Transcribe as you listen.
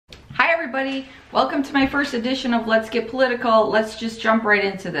everybody, welcome to my first edition of Let's Get Political. Let's just jump right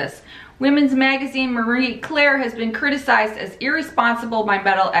into this. Women's magazine Marie Claire has been criticized as irresponsible by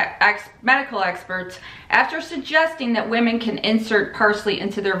medical experts after suggesting that women can insert parsley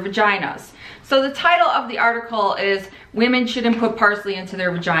into their vaginas. So the title of the article is Women Shouldn't Put Parsley into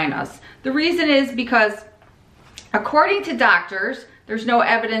Their Vaginas. The reason is because according to doctors, there's no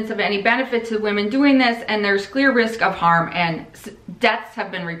evidence of any benefit to women doing this, and there's clear risk of harm, and deaths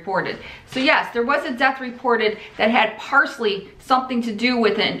have been reported. So yes, there was a death reported that had parsley something to do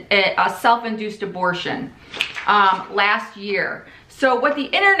with a self-induced abortion last year. So what the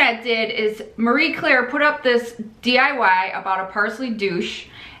internet did is Marie Claire put up this DIY about a parsley douche,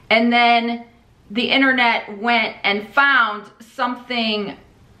 and then the internet went and found something,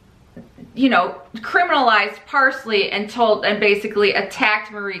 you know, criminalized parsley and basically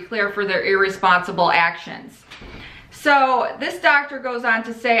attacked Marie Claire for their irresponsible actions. So this doctor goes on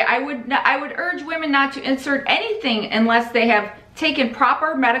to say, I would urge women not to insert anything unless they have taken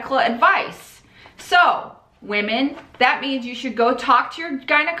proper medical advice. So women, that means you should go talk to your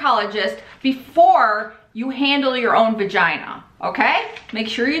gynecologist before you handle your own vagina, okay? Make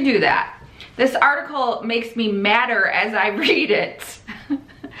sure you do that. This article makes me madder as I read it.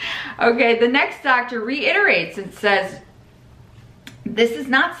 Okay, the next doctor reiterates and says, this is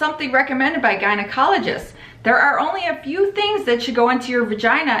not something recommended by gynecologists. There are only a few things that should go into your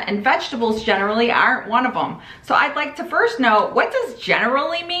vagina, and vegetables generally aren't one of them. So I'd like to first know, what does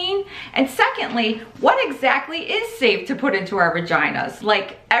generally mean? And secondly, what exactly is safe to put into our vaginas?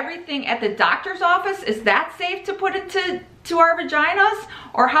 Like everything at the doctor's office, is that safe to put into our vaginas?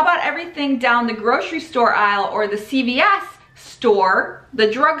 Or how about everything down the grocery store aisle or the CVS store,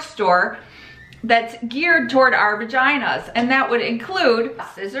 the drugstore, that's geared toward our vaginas? And that would include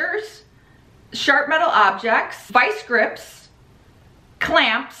scissors, sharp metal objects, vice grips,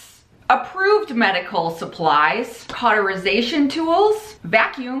 clamps, approved medical supplies, cauterization tools,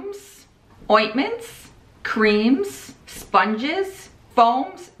 vacuums, ointments, creams, sponges,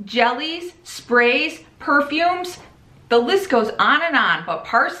 foams, jellies, sprays, perfumes. The list goes on and on, but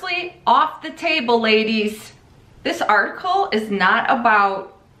parsley off the table, ladies. This article is not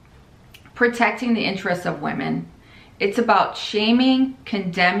about protecting the interests of women. It's about shaming,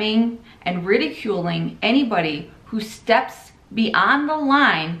 condemning, and ridiculing anybody who steps beyond the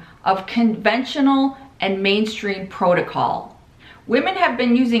line of conventional and mainstream protocol. Women have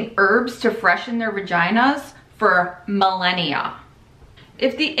been using herbs to freshen their vaginas for millennia.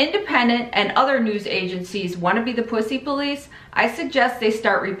 If the Independent and other news agencies want to be the pussy police, I suggest they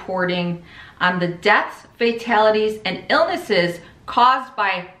start reporting on the deaths, fatalities, and illnesses caused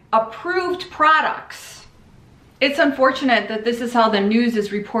by approved products. It's unfortunate that this is how the news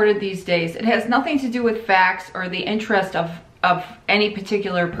is reported these days. It has nothing to do with facts or the interest of any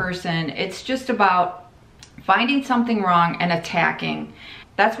particular person. It's just about finding something wrong and attacking.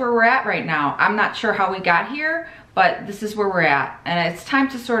 That's where we're at right now. I'm not sure how we got here, but this is where we're at. And it's time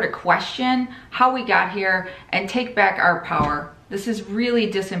to sort of question how we got here and take back our power. This is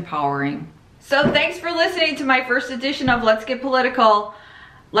really disempowering. So thanks for listening to my first edition of Let's Get Political.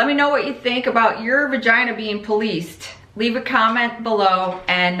 Let me know what you think about your vagina being policed. Leave a comment below,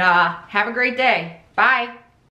 and have a great day. Bye.